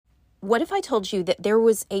what if I told you that there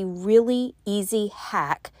was a really easy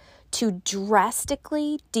hack to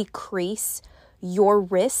drastically decrease your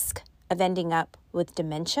risk of ending up with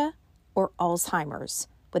dementia or Alzheimer's?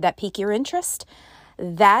 Would that pique your interest?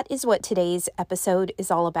 That is what today's episode is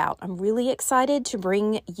all about. I'm really excited to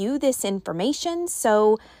bring you this information.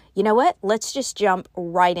 So, you know what? Let's just jump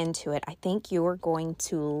right into it. I think you're going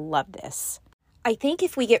to love this. I think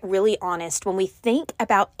if we get really honest, when we think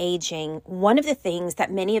about aging, one of the things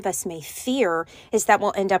that many of us may fear is that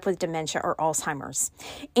we'll end up with dementia or Alzheimer's.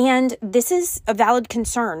 And this is a valid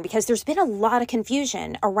concern because there's been a lot of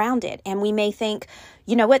confusion around it. And we may think,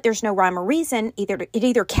 you know what, there's no rhyme or reason. It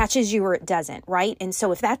either catches you or it doesn't, right? And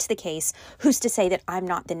so if that's the case, who's to say that I'm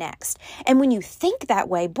not the next? And when you think that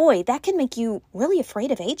way, boy, that can make you really afraid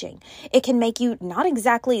of aging. It can make you not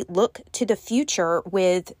exactly look to the future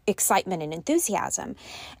with excitement and enthusiasm.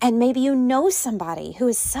 And maybe you know somebody who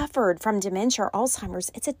has suffered from dementia or Alzheimer's.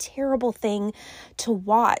 It's a terrible thing to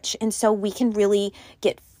watch. And so we can really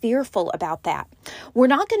get fearful about that. We're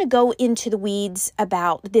not going to go into the weeds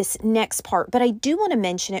about this next part, but I do want to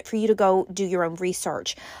mention it for you to go do your own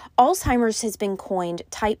research. Alzheimer's has been coined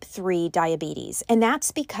type 3 diabetes, and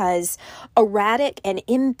that's because erratic and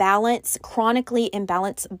chronically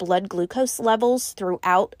imbalanced blood glucose levels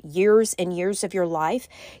throughout years and years of your life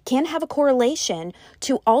can have a correlation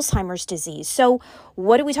to Alzheimer's disease. So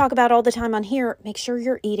what do we talk about all the time on here? Make sure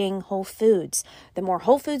you're eating whole foods. The more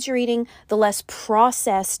whole foods you're eating, the less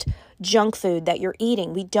processed junk food that you're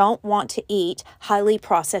eating. We don't want to eat highly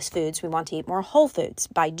processed foods. We want to eat more whole foods.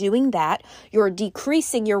 By doing that, you're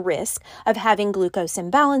decreasing your risk of having glucose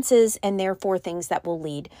imbalances and therefore things that will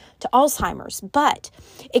lead to Alzheimer's. But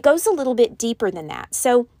it goes a little bit deeper than that.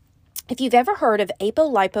 So if you've ever heard of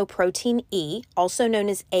apolipoprotein E, also known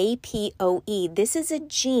as APOE, this is a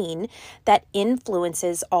gene that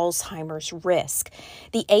influences Alzheimer's risk.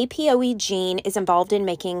 The APOE gene is involved in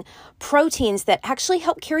making proteins that actually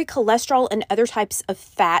help carry cholesterol and other types of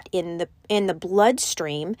fat in the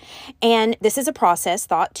bloodstream. And this is a process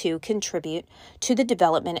thought to contribute to the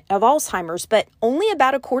development of Alzheimer's, but only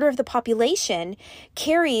about a quarter of the population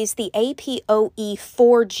carries the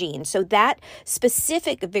APOE4 gene. So that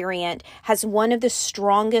specific variant has one of the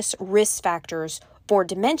strongest risk factors for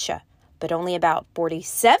dementia, but only about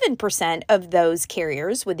 47% of those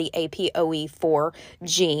carriers with the APOE4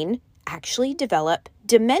 gene actually develop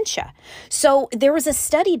dementia. So there was a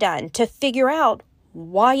study done to figure out,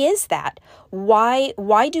 why is that? Why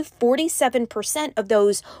do 47% of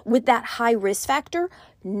those with that high risk factor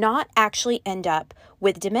not actually end up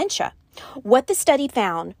with dementia? What the study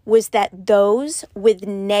found was that those with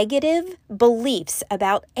negative beliefs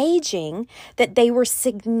about aging, that they were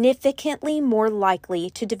significantly more likely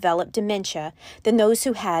to develop dementia than those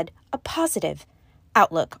who had a positive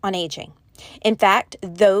outlook on aging. In fact,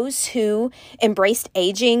 those who embraced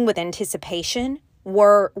aging with anticipation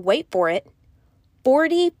were, wait for it,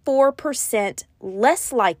 44%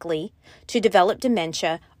 less likely to develop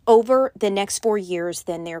dementia over the next 4 years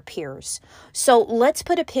than their peers. So let's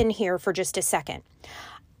put a pin here for just a second.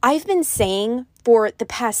 I've been saying for the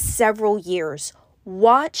past several years,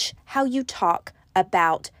 watch how you talk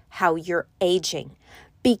about how you're aging.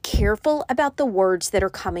 Be careful about the words that are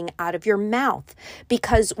coming out of your mouth,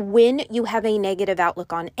 because when you have a negative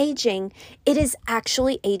outlook on aging, it is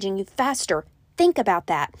actually aging you faster. Think about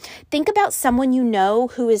that. Think about someone you know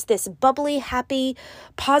who is this bubbly, happy,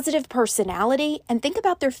 positive personality, and think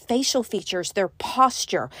about their facial features, their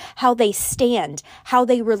posture, how they stand, how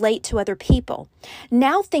they relate to other people.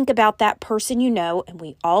 Now think about that person you know, and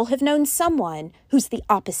we all have known someone who's the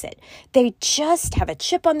opposite. They just have a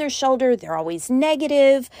chip on their shoulder. They're always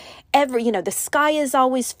negative. The sky is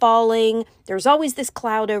always falling. There's always this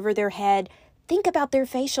cloud over their head. Think about their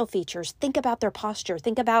facial features. Think about their posture.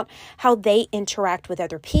 Think about how they interact with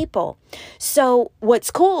other people. So what's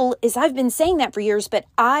cool is I've been saying that for years, but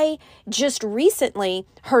I just recently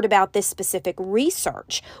heard about this specific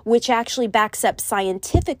research, which actually backs up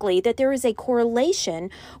scientifically that there is a correlation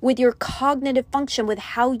with your cognitive function, with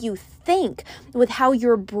how you think, with how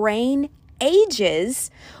your brain ages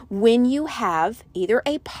when you have either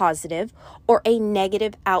a positive or a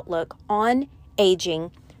negative outlook on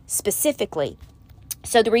aging specifically.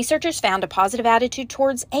 So the researchers found a positive attitude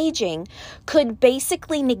towards aging could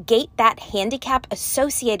basically negate that handicap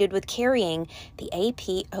associated with carrying the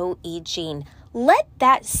APOE gene. Let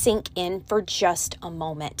that sink in for just a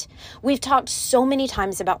moment. We've talked so many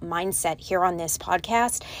times about mindset here on this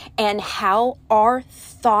podcast and how our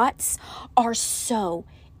thoughts are so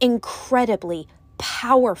incredibly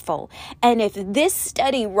powerful. And if this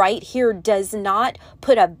study right here does not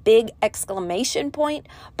put a big exclamation point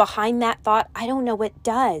behind that thought, I don't know what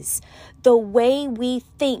does. The way we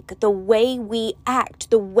think, the way we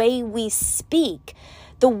act, the way we speak,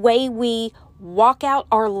 the way we walk out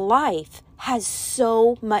our life has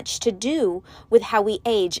so much to do with how we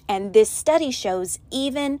age. And this study shows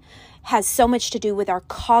even has so much to do with our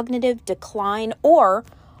cognitive decline, or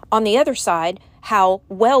on the other side, how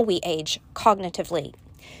well we age cognitively.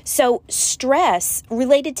 So stress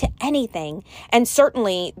related to anything, and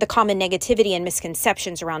certainly the common negativity and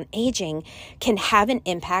misconceptions around aging, can have an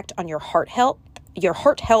impact on your heart health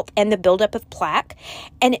and the buildup of plaque,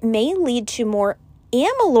 and it may lead to more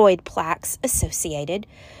amyloid plaques associated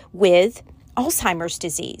with Alzheimer's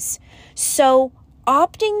disease. So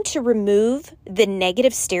opting to remove the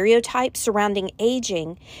negative stereotypes surrounding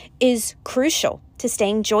aging is crucial to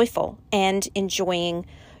staying joyful and enjoying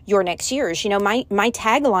your next years. My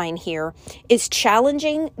tagline here is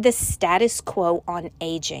challenging the status quo on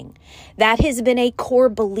aging. That has been a core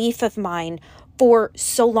belief of mine for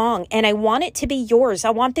so long, and I want it to be yours.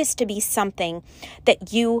 I want this to be something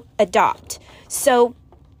that you adopt. So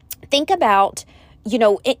think about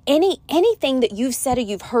anything that you've said or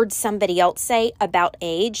you've heard somebody else say about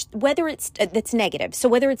age, whether that's negative. So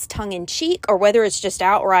whether it's tongue in cheek or whether it's just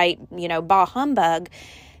outright, bah humbug,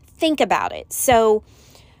 think about it. So,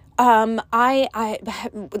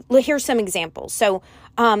 here's some examples. So,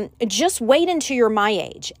 just wait until you're my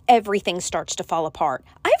age. Everything starts to fall apart.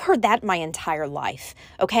 I've heard that my entire life.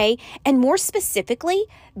 Okay. And more specifically,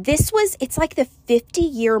 it's like the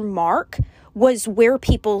 50-year mark was where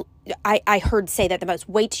people, I heard say that the most.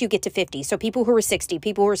 Wait till you get to 50. So people who are 60,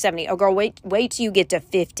 people who are 70, oh girl, wait till you get to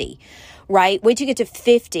 50, right? Wait till you get to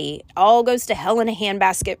 50. All goes to hell in a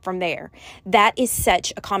handbasket from there. That is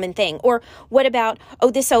such a common thing. Or what about,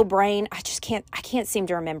 this old brain, I can't seem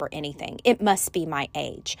to remember anything. It must be my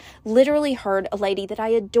age. Literally heard a lady that I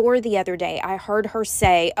adore the other day. I heard her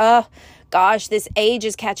say, gosh, this age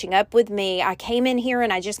is catching up with me. I came in here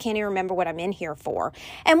and I just can't even remember what I'm in here for.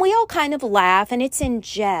 And we all kind of laugh and it's in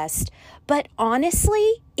jest. But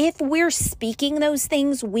honestly, if we're speaking those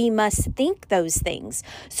things, we must think those things.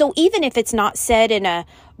 So even if it's not said in a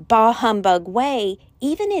bah humbug way,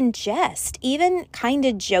 even in jest, even kind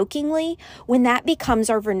of jokingly, when that becomes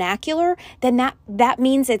our vernacular, then that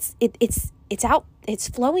means it's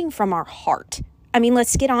flowing from our heart. I mean,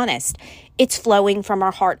 let's get honest. It's flowing from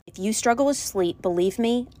our heart. If you struggle with sleep, believe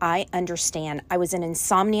me, I understand. I was an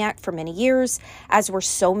insomniac for many years, as were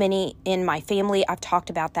so many in my family. I've talked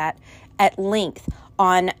about that at length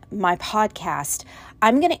on my podcast.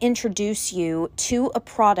 I'm going to introduce you to a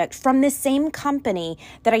product from the same company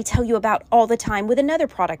that I tell you about all the time with another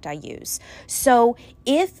product I use. So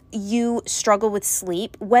if you struggle with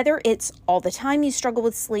sleep, whether it's all the time you struggle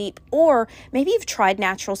with sleep, or maybe you've tried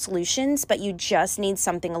natural solutions, but you just need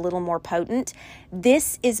something a little more potent,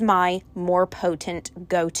 this is my more potent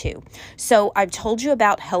go-to. So I've told you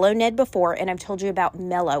about Hello Ned before, and I've told you about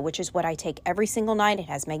Mellow, which is what I take every single night. It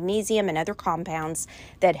has magnesium and other compounds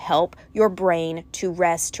that help your brain to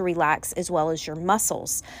rest, to relax, as well as your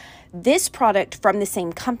muscles. This product from the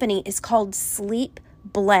same company is called Sleep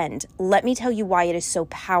Blend. Let me tell you why it is so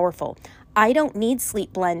powerful. I don't need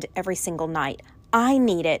Sleep Blend every single night. I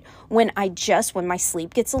need it when my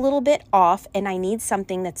sleep gets a little bit off and I need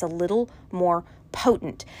something that's a little more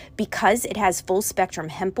potent, because it has full spectrum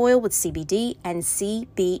hemp oil with CBD and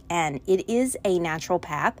CBN. It is a natural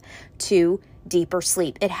path to deeper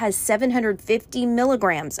sleep. It has 750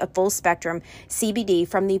 milligrams of full spectrum CBD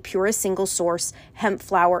from the purest single source hemp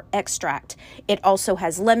flower extract. It also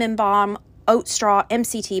has lemon balm, oat straw,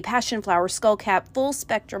 MCT, passion flower, skullcap, full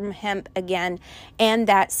spectrum hemp again, and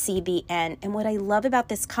that CBN. And what I love about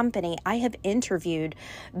this company, I have interviewed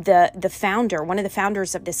the founder, one of the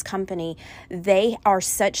founders of this company. They are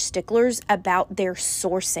such sticklers about their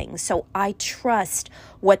sourcing. So I trust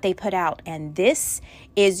what they put out. And this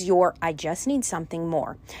is I just need something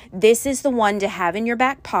more. This is the one to have in your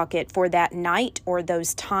back pocket for that night or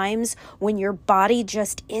those times when your body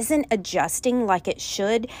just isn't adjusting like it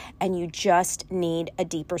should and you just need a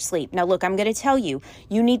deeper sleep. Now, look, I'm going to tell you,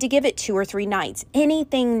 you need to give it 2 or 3 nights.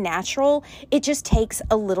 Anything natural, it just takes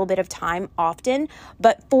a little bit of time often.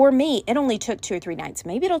 But for me, it only took 2 or 3 nights.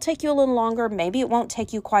 Maybe it'll take you a little longer. Maybe it won't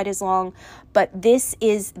take you quite as long. But this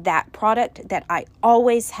is that product that I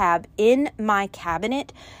always have in my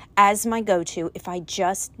cabinet as my go-to if I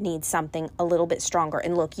just need something a little bit stronger.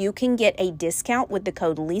 And look, you can get a discount with the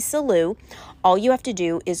code LisaLou. All you have to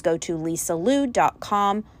do is go to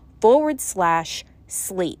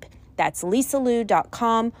lisalou.com/sleep. That's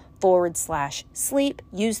lisalou.com lisalou.com/sleep.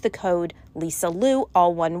 Use the code LisaLou,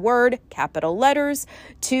 all one word, capital letters,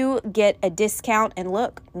 to get a discount. And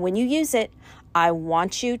look, when you use it, I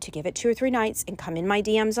want you to give it 2 or 3 nights and come in my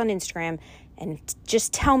DMs on Instagram and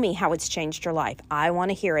just tell me how it's changed your life. I want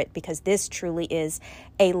to hear it because this truly is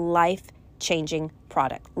a life-changing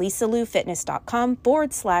product.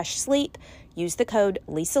 LisaLouFitness.com/sleep. Use the code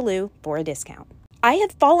LisaLou for a discount. I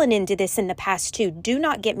have fallen into this in the past too. Do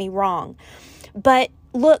not get me wrong. But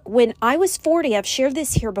look, when I was 40, I've shared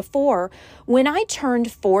this here before. When I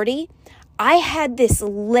turned 40, I had this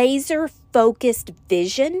laser-focused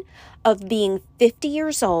vision of being 50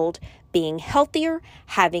 years old, being healthier,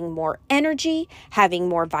 having more energy, having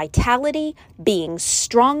more vitality, being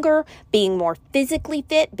stronger, being more physically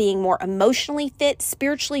fit, being more emotionally fit,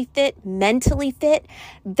 spiritually fit, mentally fit.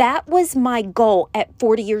 That was my goal at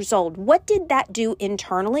 40 years old. What did that do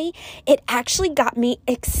internally? It actually got me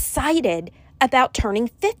excited about turning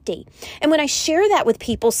 50. And when I share that with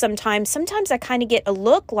people sometimes I kind of get a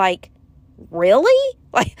look like, really?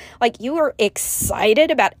 Like you are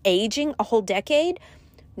excited about aging a whole decade?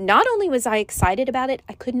 Not only was I excited about it,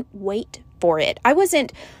 I couldn't wait for it. I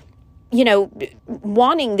wasn't,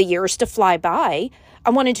 wanting the years to fly by.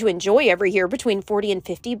 I wanted to enjoy every year between 40 and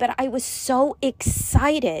 50, but I was so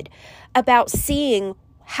excited about seeing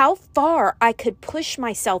how far I could push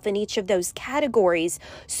myself in each of those categories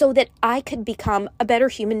so that I could become a better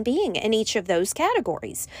human being in each of those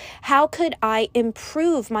categories. How could I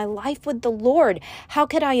improve my life with the Lord? How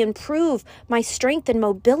could I improve my strength and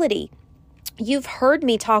mobility? You've heard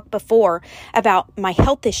me talk before about my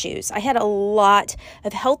health issues. I had a lot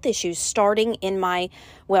of health issues starting in my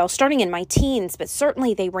teens, but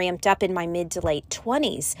certainly they ramped up in my mid to late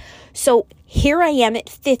 20s. So here I am at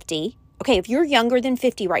 50. Okay, if you're younger than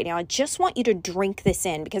 50 right now, I just want you to drink this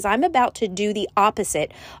in because I'm about to do the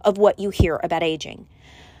opposite of what you hear about aging.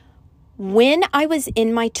 When I was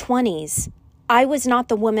in my 20s, I was not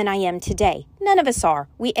the woman I am today. None of us are.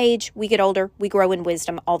 We age, we get older, we grow in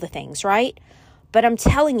wisdom, all the things, right? But I'm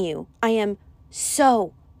telling you, I am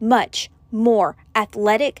so much more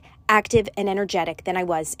athletic, active, and energetic than I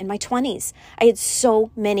was in my 20s. I had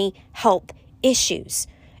so many health issues.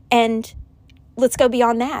 And let's go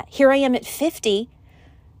beyond that. Here I am at 50.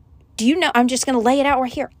 Do you know, I'm just going to lay it out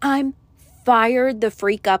right here. I'm fired the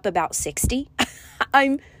freak up about 60.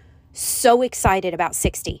 I'm so excited about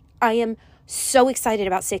 60. I am so excited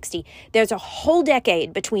about 60. There's a whole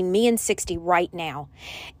decade between me and 60 right now.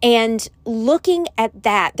 And looking at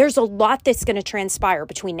that, there's a lot that's going to transpire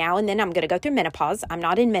between now and then. I'm going to go through menopause. I'm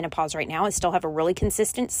not in menopause right now. I still have a really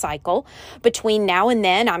consistent cycle. Between now and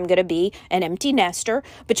then, I'm going to be an empty nester.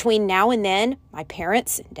 Between now and then, my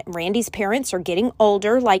parents, Randy's parents, are getting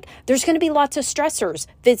older. Like, there's going to be lots of stressors,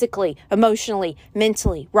 physically, emotionally,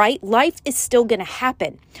 mentally, right? Life is still going to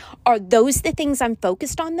happen. Are those the things I'm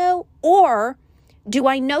focused on, though? Or do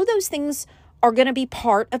I know those things are going to be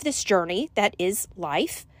part of this journey that is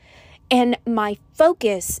life? And my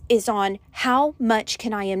focus is on how much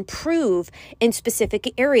can I improve in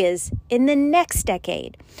specific areas in the next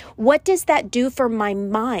decade? What does that do for my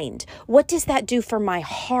mind? What does that do for my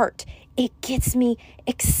heart? It gets me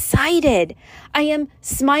excited. I am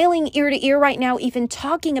smiling ear to ear right now, even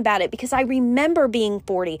talking about it, because I remember being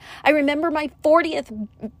 40. I remember my 40th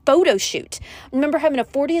photo shoot. I remember having a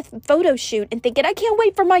 40th photo shoot and thinking, I can't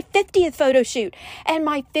wait for my 50th photo shoot. And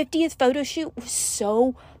my 50th photo shoot was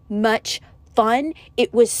so much fun.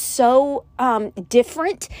 It was so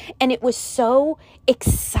different, and it was so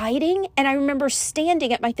exciting. And I remember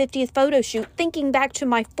standing at my 50th photo shoot, thinking back to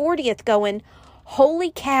my 40th going,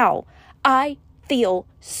 holy cow, I feel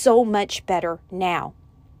so much better now.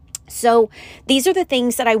 So these are the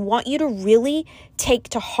things that I want you to really take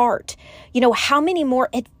to heart. How many more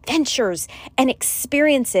adventures and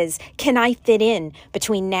experiences can I fit in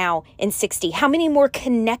between now and 60? How many more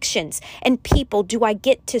connections and people do I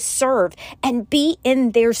get to serve and be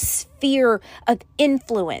in their sphere of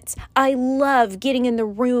influence? I love getting in the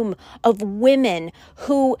room of women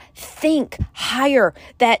who think higher,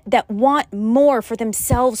 that want more for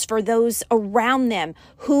themselves, for those around them.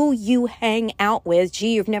 Who you hang out with,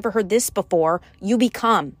 gee, you've never heard this before, you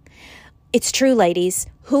become. It's true, ladies.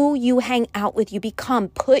 Who you hang out with, you become.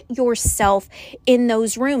 Put yourself in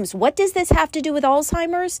those rooms. What does this have to do with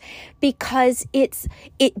Alzheimer's? Because it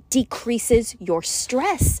decreases your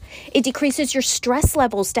stress. It decreases your stress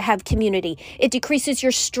levels to have community. It decreases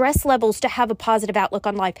your stress levels to have a positive outlook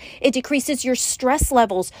on life. It decreases your stress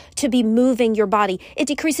levels to be moving your body. It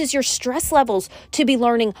decreases your stress levels to be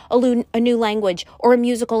learning a new language or a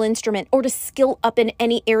musical instrument, or to skill up in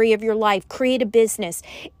any area of your life, create a business.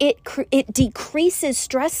 It decreases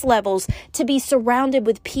stress levels to be surrounded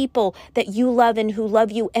with people that you love and who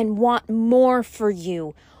love you and want more for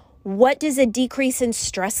you. What does a decrease in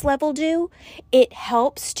stress level do? It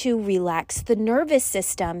helps to relax the nervous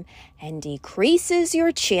system and decreases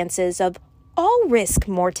your chances of all risk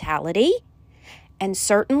mortality and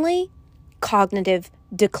certainly cognitive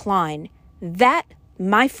decline. That,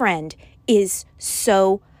 my friend, is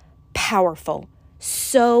so powerful.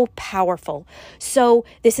 So powerful. So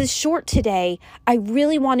this is short today. I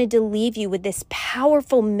really wanted to leave you with this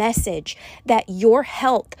powerful message that your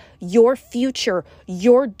health, your future,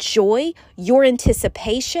 your joy, your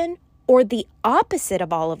anticipation, or the opposite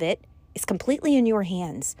of all of it is completely in your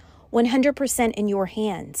hands. 100% in your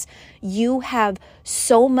hands. You have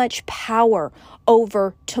so much power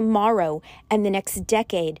over tomorrow and the next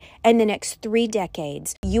decade and the next 3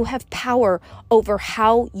 decades. You have power over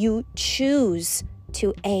how you choose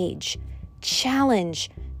to age. Challenge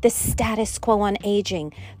the status quo on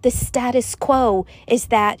aging. The status quo is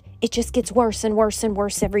that it just gets worse and worse and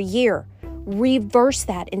worse every year. Reverse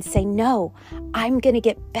that and say, no, I'm going to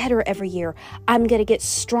get better every year. I'm going to get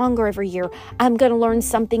stronger every year. I'm going to learn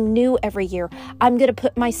something new every year. I'm going to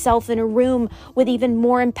put myself in a room with even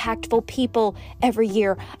more impactful people every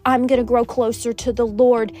year. I'm going to grow closer to the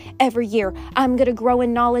Lord every year. I'm going to grow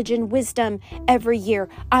in knowledge and wisdom every year.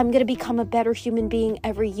 I'm going to become a better human being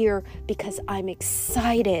every year because I'm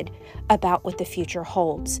excited about what the future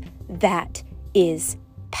holds. That is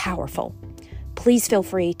powerful. Please feel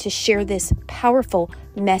free to share this powerful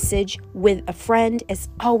message with a friend. As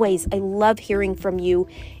always, I love hearing from you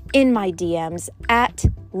in my DMs at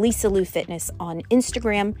Lisa Lou Fitness on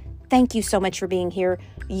Instagram. Thank you so much for being here.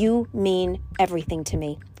 You mean everything to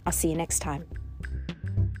me. I'll see you next time.